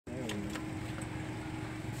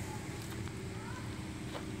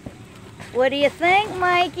What do you think,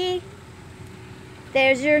 Mikey?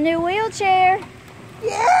 There's your new wheelchair.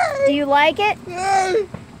 Yeah. Do you like it? Yeah.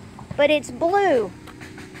 But it's blue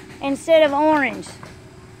instead of orange.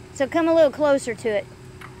 So come a little closer to it.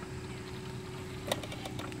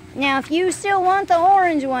 Now, if you still want the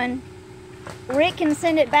orange one, Rick can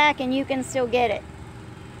send it back and you can still get it.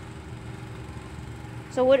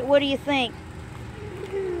 So what do you think?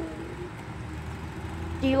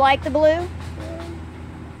 Do you like the blue?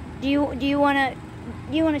 Do you want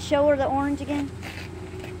to show her the orange again?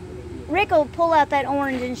 Rick will pull out that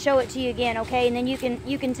orange and show it to you again, okay? And then you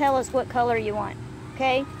can tell us what color you want,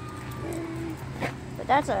 okay? But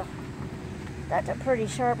that's a pretty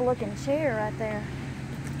sharp looking chair right there.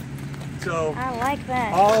 So I like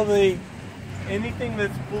that. Anything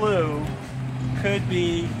that's blue could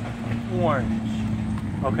be orange.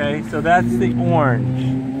 Okay, so that's the orange.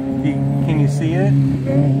 Can you see it?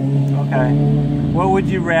 Okay. What would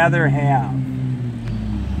you rather have?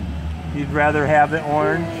 You'd rather have the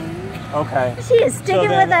orange? Okay. She is sticking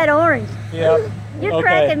with that orange. Yep. You're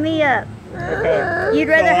cracking me up. Okay. You'd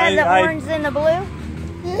rather have the orange than the blue?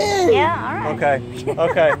 Yeah, all right. Okay.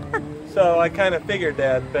 Okay. So I kind of figured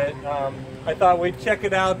that, but I thought we'd check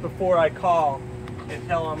it out before I call and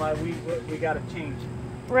tell them we got to change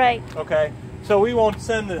it. Right. Okay. So we won't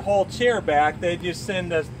send the whole chair back. They just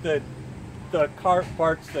send us the car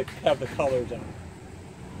parts that have the colors on it.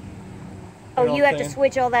 Oh, you have to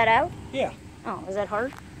switch all that out? Yeah. Oh, is that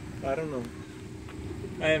hard? I don't know.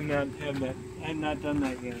 I have not done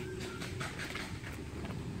that yet.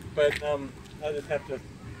 But I'll just have to.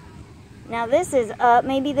 Now this is up.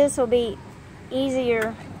 Maybe this will be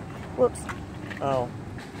easier. Whoops. Oh.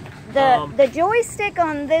 The joystick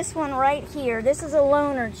on this one right here. This is a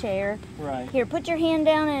loaner chair. Right. Here, put your hand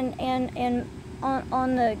down and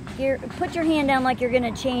on the gear. Put your hand down like you're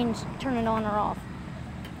gonna turn it on or off.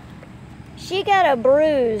 She got a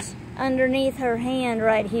bruise underneath her hand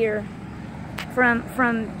right here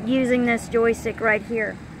from using this joystick right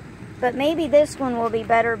here. But maybe this one will be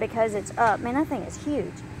better because it's up. Man, that thing is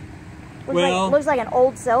huge. Looks like an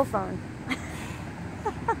old cell phone.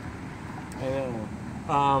 I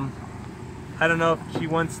know. I don't know if she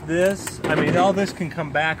wants this. I mean, all this can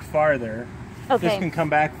come back farther. Okay. This can come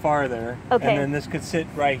back farther. Okay. And then this could sit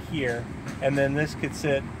right here. And then this could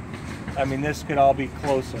sit, I mean, this could all be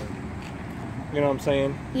closer. You know what I'm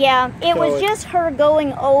saying? Yeah, it was just her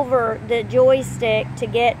going over the joystick to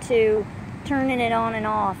get to turning it on and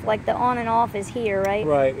off. Like the on and off is here, right?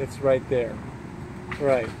 Right, it's right there.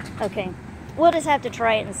 Right. Okay. We'll just have to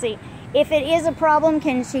try it and see. If it is a problem,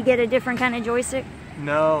 can she get a different kind of joystick?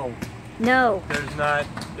 No. No.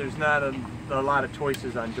 There's not a lot of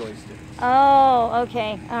choices on joysticks. Oh,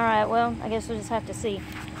 okay. All right, well, I guess we'll just have to see.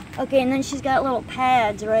 Okay, and then she's got little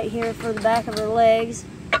pads right here for the back of her legs.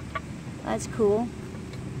 That's cool.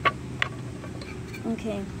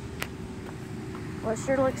 Okay. Well, it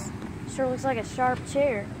sure looks like a sharp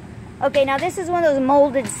chair. Okay, now this is one of those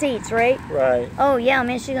molded seats, right? Right. Oh yeah,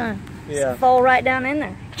 man, she's gonna fall right down in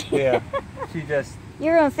there. Yeah. She just.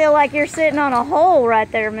 You're gonna feel like you're sitting on a hole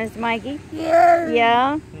right there, Mr. Mikey. Yeah.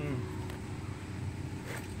 Yeah.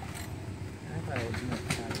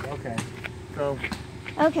 Okay. So.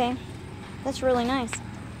 Okay, that's really nice.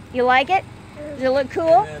 You like it? Does it look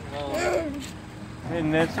cool?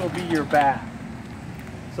 And this will be your back.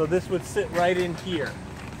 So this would sit right in here.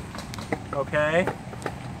 Okay?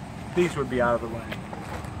 These would be out of the way.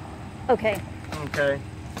 Okay. Okay?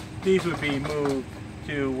 These would be moved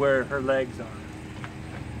to where her legs are.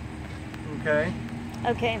 Okay?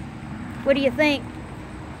 Okay. What do you think?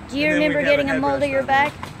 Do you remember getting a mold of your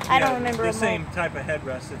back? I don't remember a mold. The same type of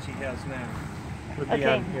headrest that she has now would be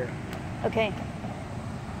on here. Okay.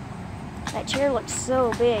 That chair looks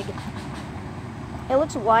so big. It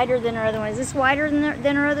looks wider than her other one. Is this wider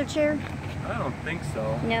than her other chair? I don't think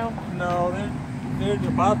so. No? No, they're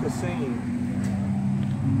about the same.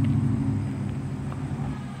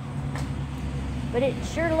 But it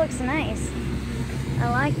sure looks nice. I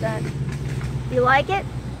like that. You like it?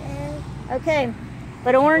 Yeah. Okay.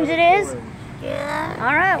 But orange it is? Yeah.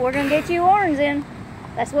 All right, we're going to get you orange then.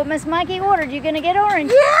 That's what Miss Mikey ordered. You're going to get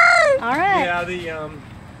orange? Yeah. All right. Yeah,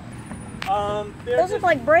 those look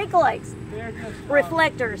like brake lights. They're just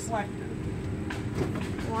reflectors. reflectors.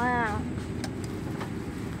 Wow.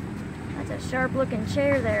 That's a sharp looking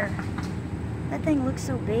chair there. That thing looks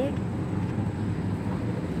so big.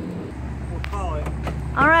 We'll call it.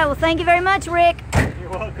 All right, well, thank you very much, Rick.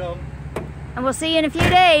 You're welcome. And we'll see you in a few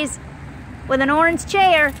days with an orange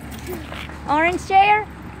chair. Orange chair?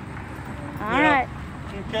 All right.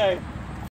 Okay.